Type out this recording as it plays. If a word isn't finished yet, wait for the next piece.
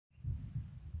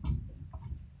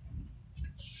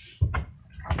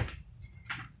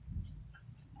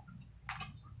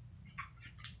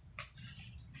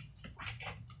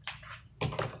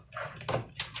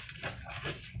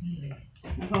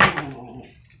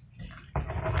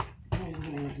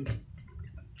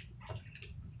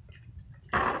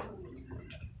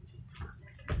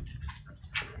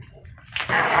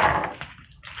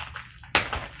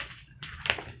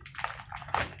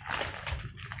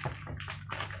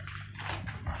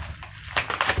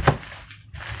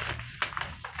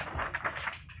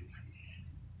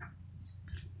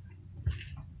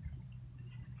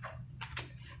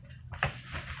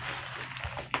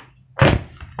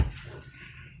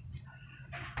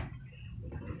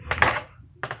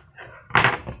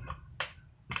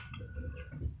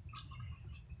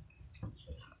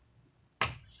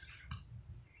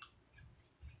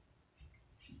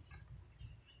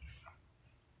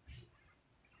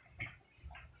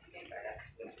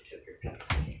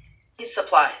these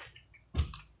supplies.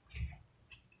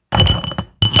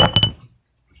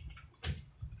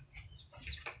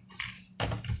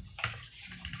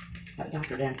 That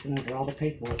Dr. dancing over all the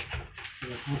paperwork.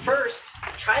 First,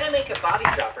 try to make a bobby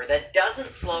dropper that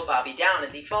doesn't slow Bobby down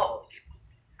as he falls.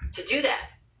 To do that,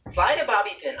 slide a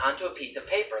bobby pin onto a piece of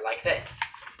paper like this.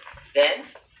 Then,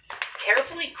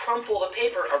 carefully crumple the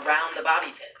paper around the bobby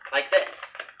pin like this.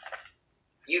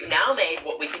 You've now made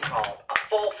what we could call a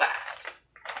fall fast.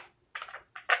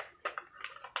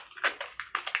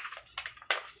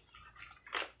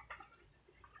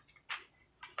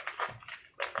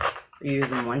 Are you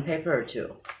using one paper or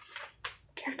two?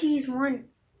 You have to use one.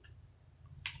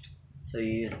 So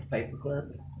you use a paper clip?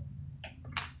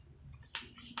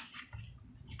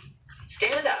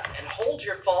 Stand up and hold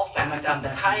your fall fast up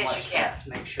as high as you can. To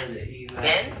make sure that you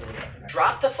Then,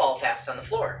 drop the fall fast on the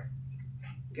floor.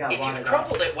 If you've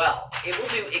crumpled it well, it will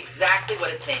do exactly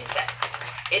what its name says.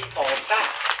 It falls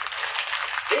fast.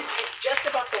 This is just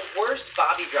about the worst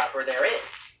bobby dropper there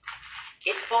is.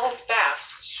 It falls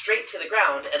fast straight to the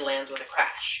ground and lands with a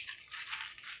crash.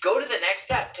 Go to the next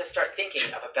step to start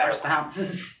thinking of a better one.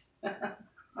 Bounces.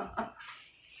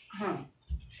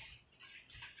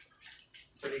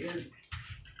 Pretty good.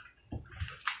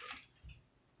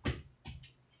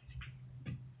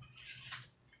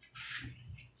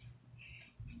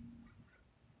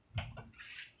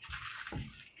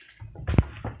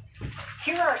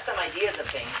 Here are some ideas of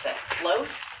things that float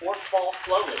or fall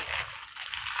slowly.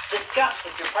 Discuss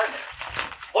with your partner.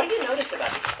 What do you notice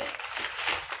about these things?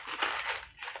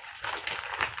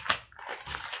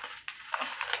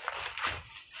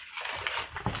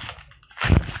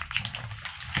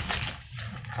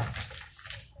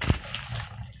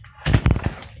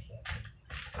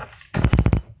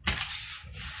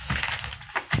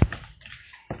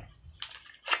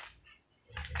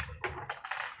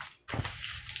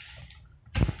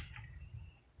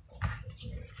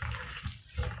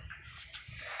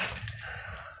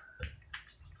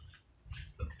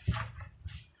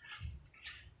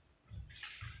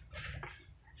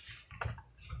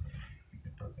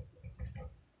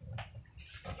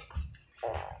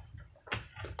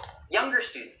 Younger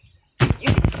students, you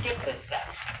can skip this step.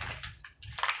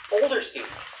 Older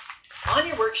students, on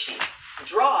your worksheet,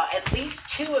 draw at least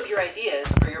 2 of your ideas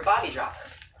for your bobby dropper.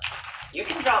 You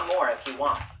can draw more if you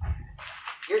want.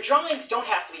 Your drawings don't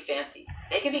have to be fancy.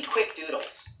 They can be quick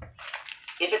doodles.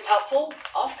 If it's helpful,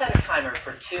 I'll set a timer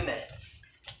for 2 minutes.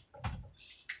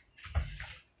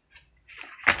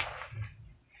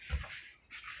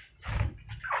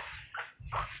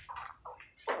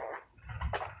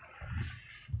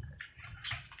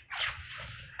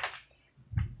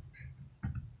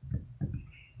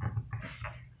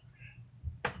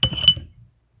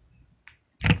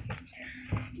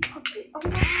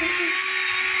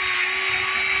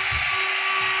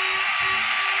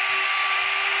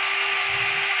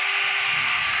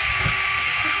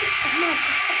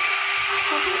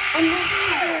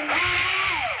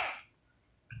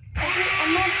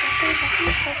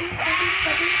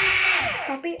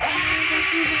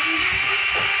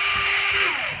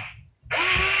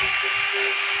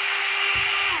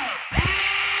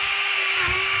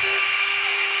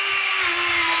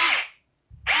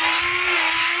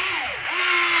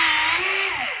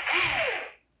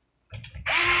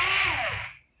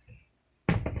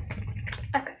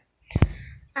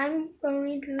 I'm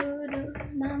going to do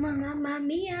Mamma Mamma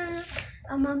Mia,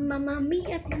 Mamma Mia, Mamma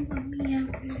Mia, Mamma Mia,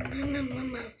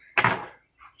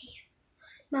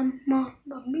 Mamma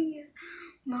Mia,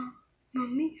 Mamma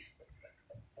Mia,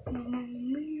 Mamma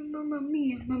Mia, Mamma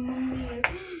Mia, Mamma Mia.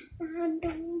 I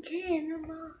don't care no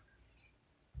more.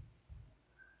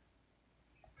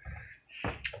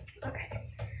 Okay,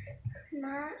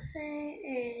 my thing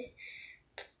is.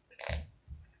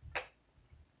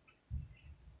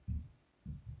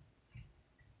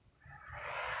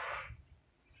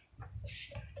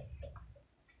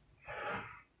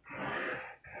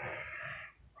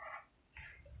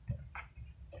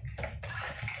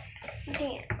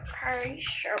 Damn, hurry,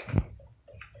 sure.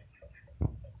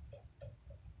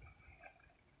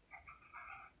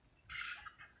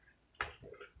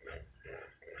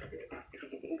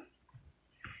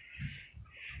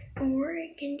 Or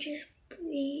it can just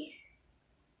be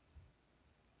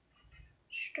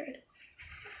straight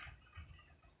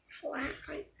flat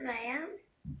like that.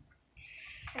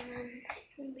 And then it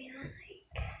can be like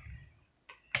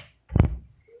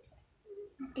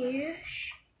this.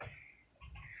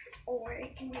 Or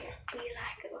it can just be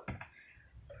like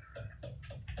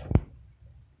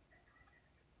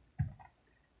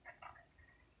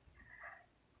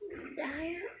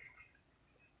that.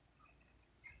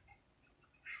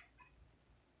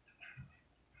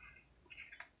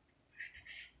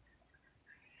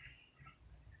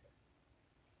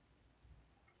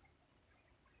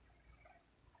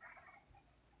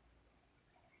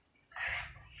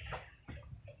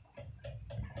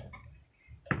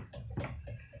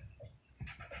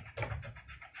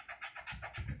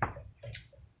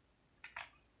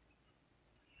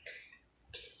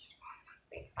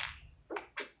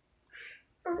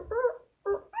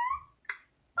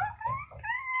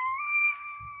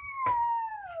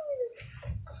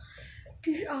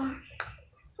 off.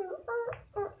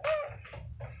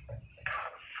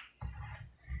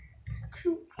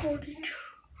 2:42.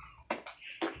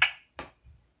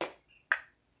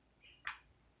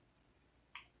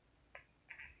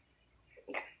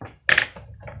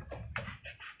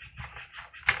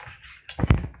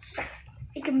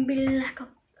 It can be like a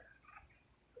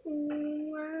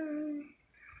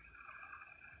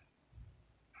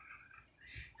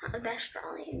not the best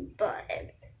drawing, but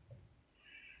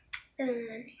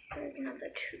then here's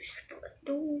another 2 split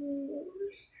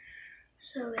doors.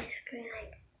 So basically,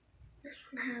 like, this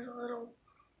one has a little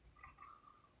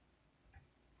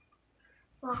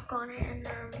lock on it, and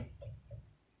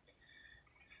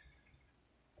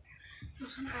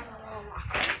this one has a little lock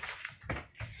on it.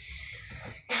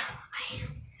 Now,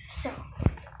 so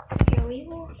here we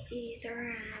will either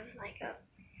have like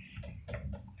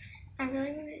I'm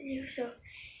really gonna do so.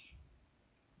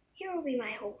 Here will be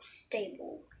my whole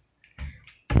stable.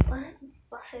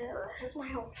 Let's say that this is my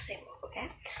whole stable, okay?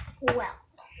 Well,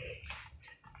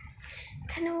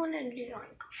 kind of want to do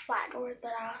like flat doors,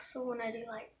 but I also want to do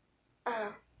like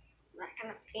that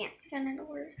kind of fancy kind of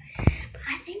doors. But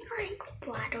I think like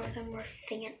flat doors are more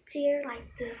fancier, like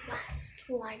the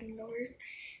sliding doors,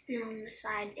 and on the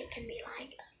side it can be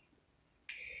like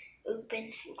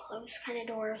open and closed kind of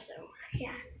doors. So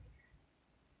yeah,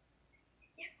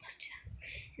 let's do that.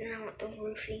 And then I want the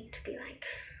roofing to be like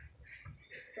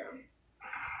so.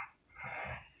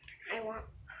 I want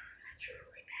that's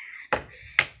really bad.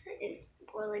 That is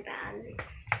really bad.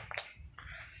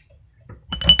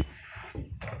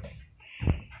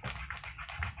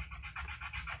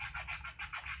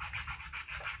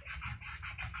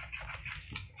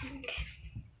 Okay.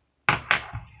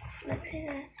 Let's see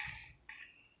that.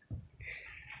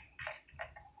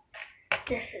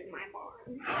 This is my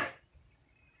barn.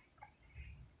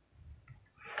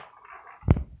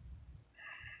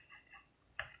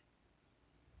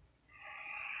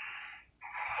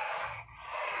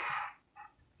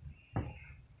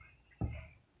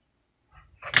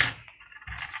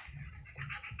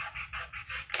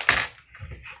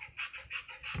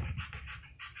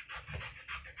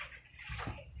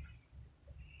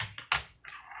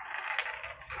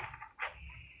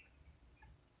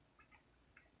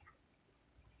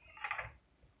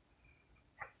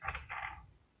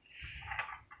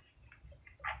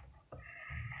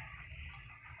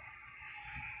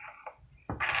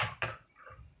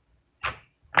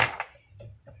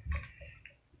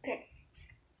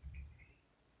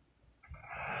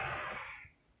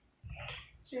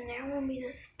 So now we'll need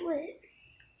a split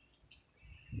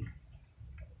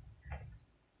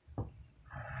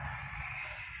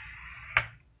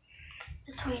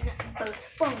between both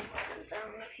phone lines. I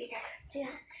don't know if you guys can see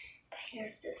that, but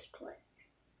here's the split.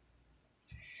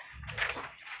 So,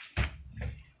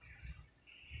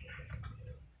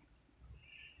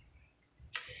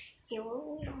 here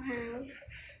we'll have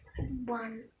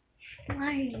one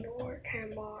sliding door kind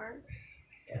of barn.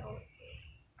 So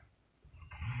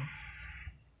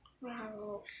we'll have a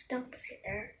little stump right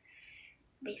there,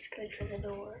 basically for the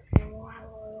door, and we'll have a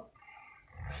little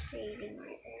shading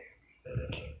right there.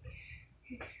 Okay.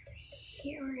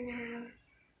 Here we're gonna have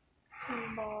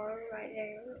some bar right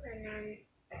there, and then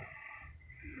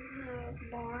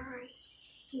a bar right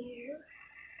here.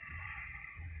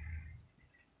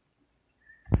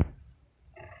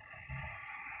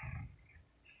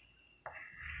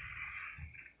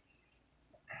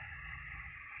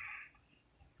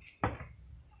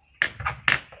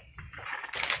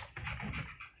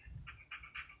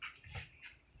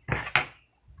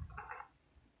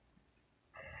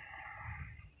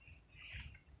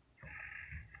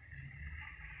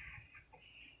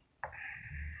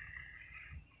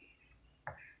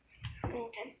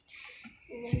 Okay,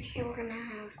 and then here we're gonna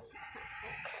have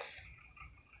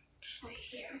just right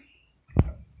here.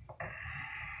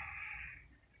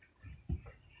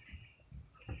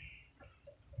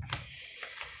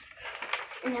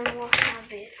 And then we'll have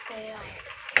basically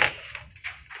like,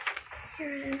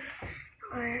 here it is,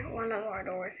 or one of our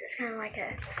doors. It's kind of like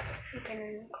a, you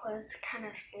can close kind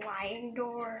of sliding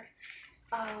door.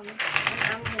 And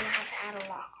I'm gonna have to add a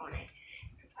lock on it.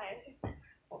 That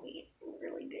will be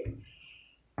really good.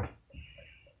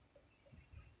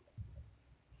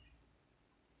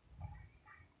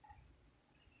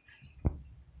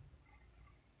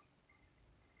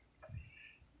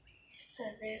 So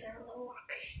there's our little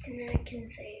lock, and then I can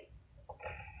say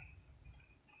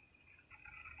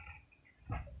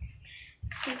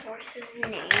the horse's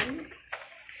name.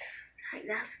 Like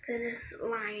that's the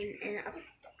line, and up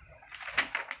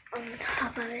on the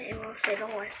top of it, it will say the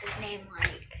horse's name,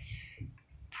 like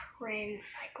Prince,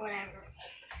 like whatever.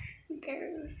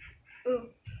 goes. Ooh.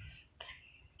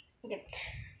 Okay.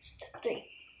 Step 3.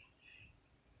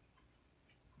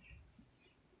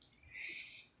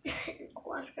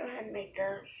 Let's go ahead and make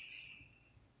the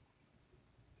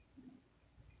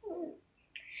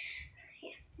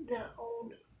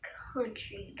old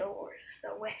country doors, the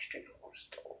western horse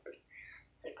doors.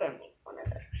 They're gonna make one of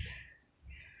those.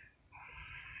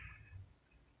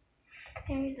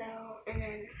 There you go, and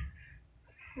then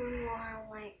we'll have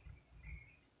like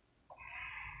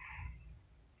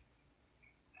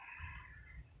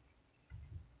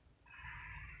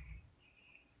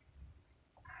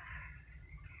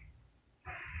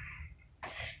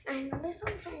I noticed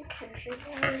on some country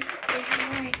doors they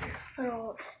have like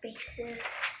little spaces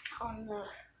on the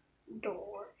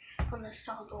door, on the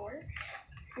stall door,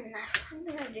 and that's what I'm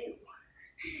gonna do.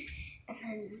 And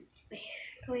then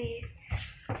basically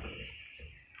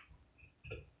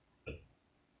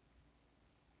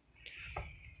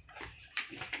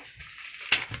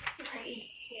right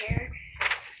here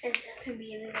is just gonna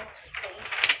be a little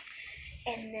space,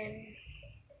 and then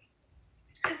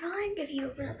I feel like if you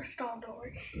open up a stall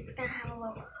door, it's gonna have a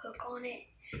little hook on it,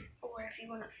 or if you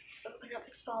want to open up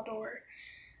the stall door,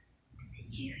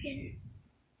 you can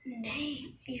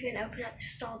open up the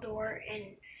stall door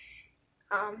and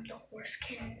the horse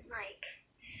can like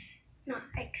not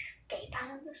escape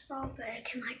out of the stall, but it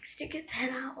can like stick its head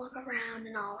out, look around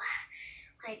and all that.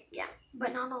 Like yeah,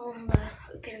 but not on the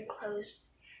open and closed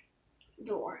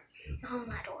door. Not on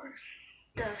that door.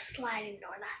 The sliding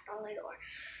door, that's the only door.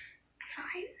 I feel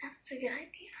like that's a good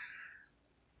idea.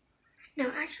 No,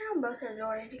 actually on both of the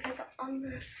doors, because on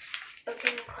the open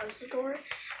and close the door,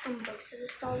 on both of the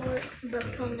stall doors,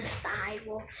 both on the side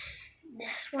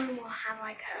this one will have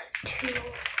like a 2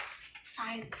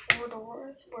 side 4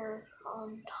 doors, where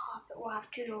on top it will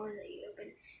have 2 doors that you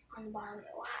open, on the bottom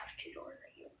it will have 2 doors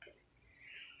that you open.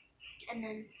 And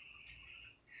then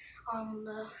on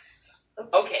the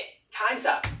Okay, time's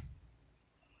up.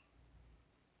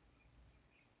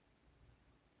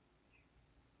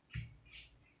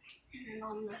 And then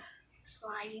on the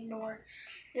sliding door,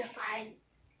 the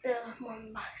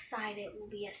one beside it will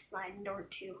be a sliding door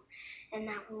too, and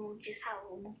that one will just have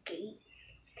a little gate.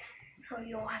 So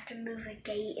you'll have to move a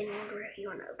gate in order if you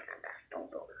want to open up that stall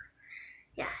door.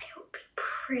 Yeah, it'll be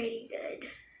pretty good.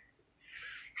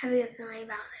 Have a good feeling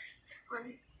about this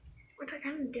one, which I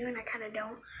kind of do and I kind of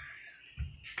don't.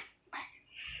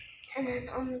 And then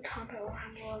on the top it will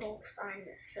have a little sign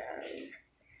that says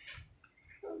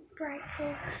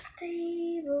Breakfast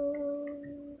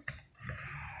Stables.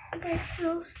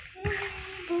 Breakfast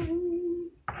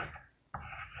Stables.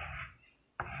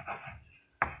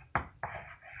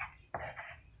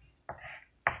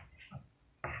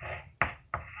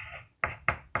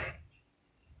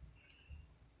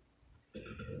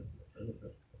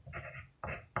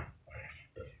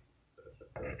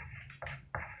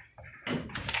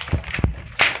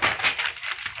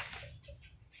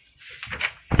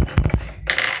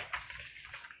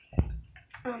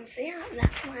 So yeah,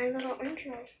 that's my little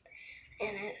interest in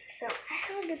it. So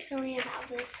I have a good feeling about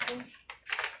this, so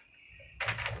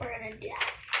we're gonna do that.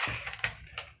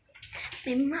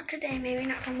 Maybe not today, maybe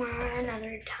not tomorrow,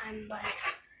 another time, but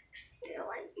still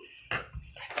like.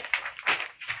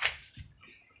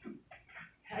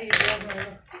 How you doing,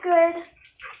 Lola? Good.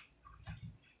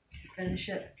 Finish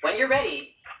it. When you're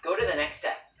ready, go to the next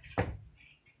step.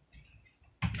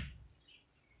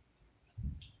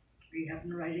 Are you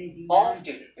having to write anything All down?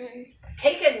 students,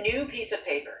 take a new piece of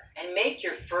paper and make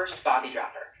your first Bobby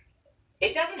Dropper.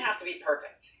 It doesn't have to be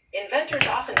perfect. Inventors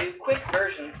often do quick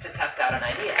versions to test out an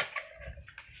idea.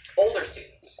 Older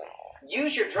students,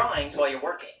 use your drawings while you're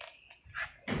working.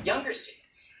 Younger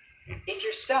students, if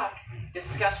you're stuck,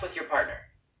 discuss with your partner.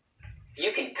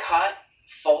 You can cut,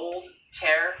 fold,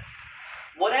 tear,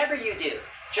 whatever you do,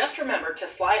 just remember to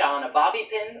slide on a bobby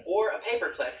pin or a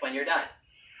paper clip when you're done.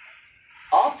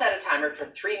 I'll set a timer for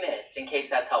 3 minutes in case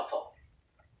that's helpful.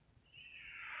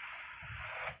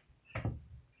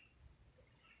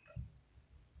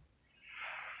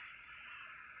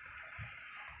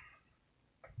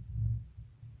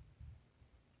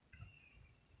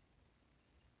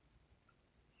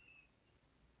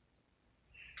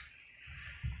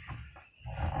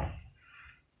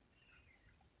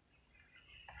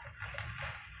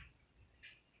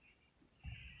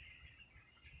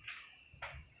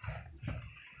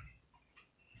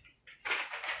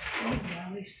 Oh,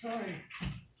 Molly, sorry.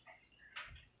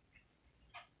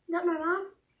 Not my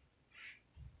mom?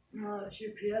 No, it's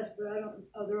UPS, but I don't.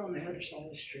 Oh, they're on the other side of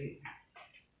the street.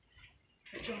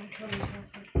 At John Kelly's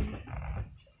house, I think.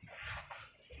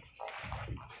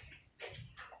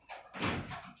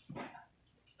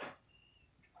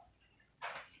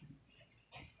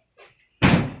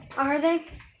 Are they?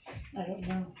 I don't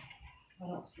know. I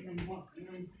don't see them walking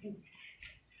around.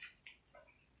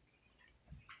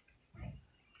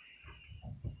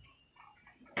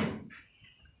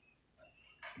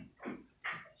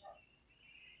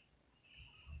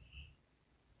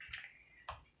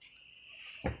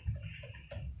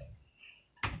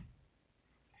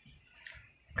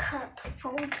 Cut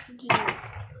for you.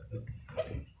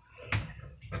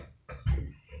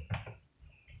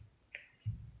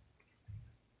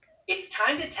 It's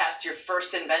time to test your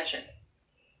first invention.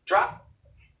 Drop.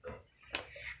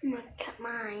 I'm gonna cut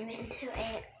mine into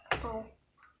a full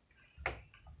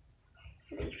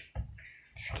leaf.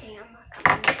 Just kidding, I'm not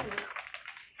cutting it into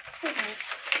hey guys.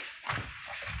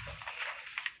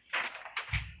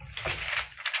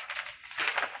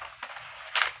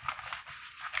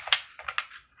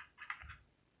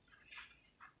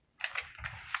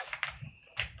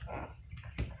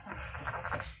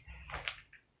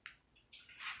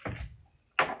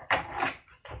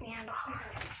 Cut me out of heart.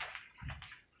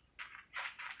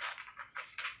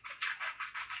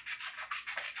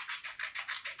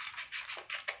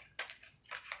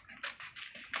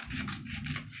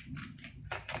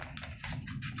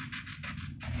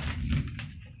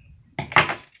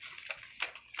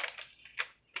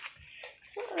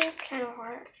 It's kind of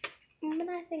hard, but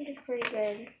I think it's pretty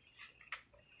good.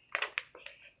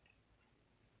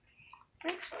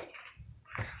 Actually,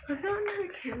 look under the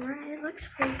camera, it looks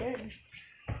pretty good.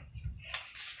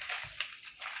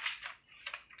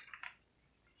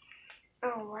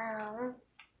 Oh wow.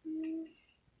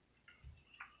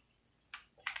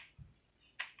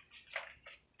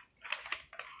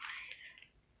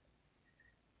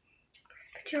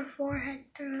 Put your forehead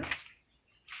through it.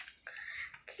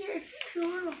 It's too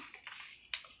little.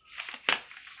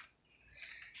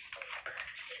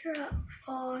 Put your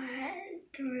forehead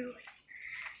through it.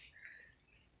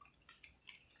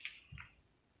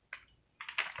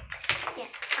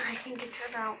 Yeah, I think it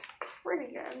turned out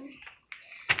pretty good.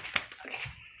 Okay.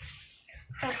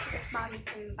 Let's put this body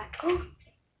thing back on.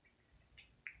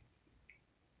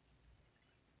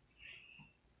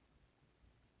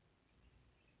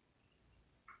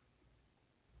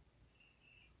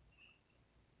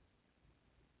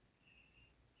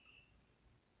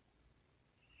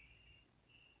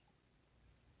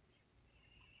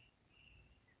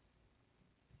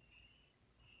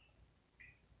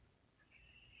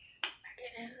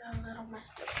 It is a little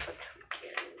messed up for two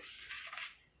kids.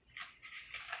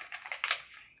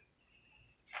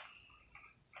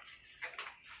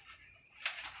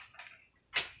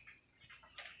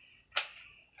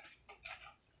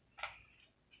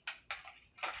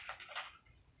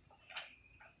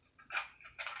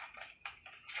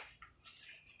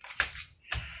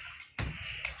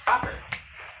 Dropper.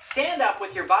 Stand up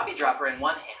with your bobby dropper in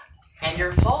one hand and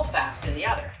your fall fast in the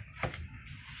other.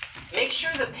 Make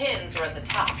sure the pins are at the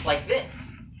top, like this,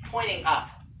 pointing up.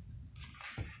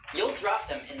 You'll drop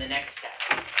them in the next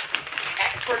step.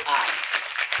 Expert eye.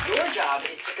 Your job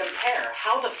is to compare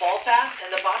how the fall fast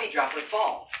and the bobby dropper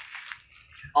fall.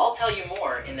 I'll tell you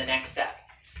more in the next step.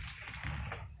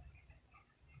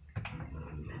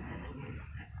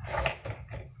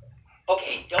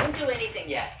 Okay, don't do anything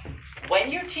yet. When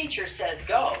your teacher says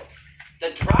go,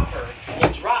 the dropper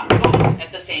will drop both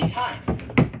at the same time.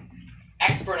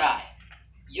 Expert eye.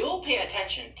 You'll pay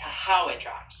attention to how it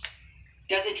drops.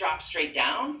 Does it drop straight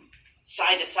down?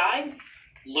 Side to side?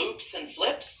 Loops and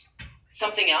flips?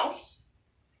 Something else?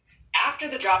 After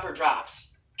the dropper drops,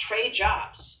 trade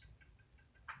jobs.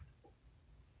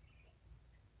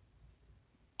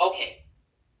 Okay,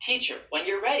 teacher, when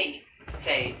you're ready,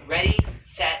 say ready,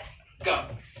 set, go.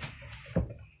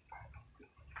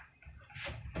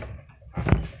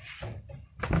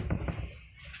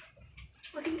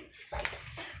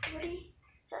 Ready,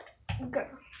 set, go.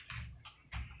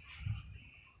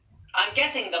 I'm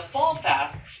guessing the fall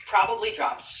fasts probably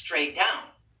dropped straight down.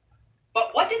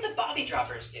 But what did the bobby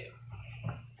droppers do?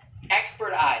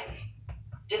 Expert eyes.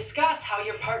 Discuss how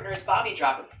your partner's bobby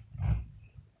dropper.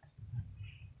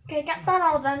 Okay, got that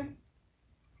all done.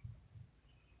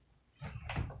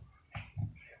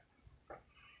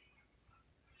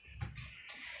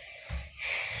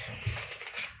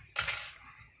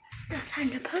 Now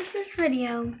time to post this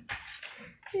video. Love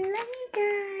you guys.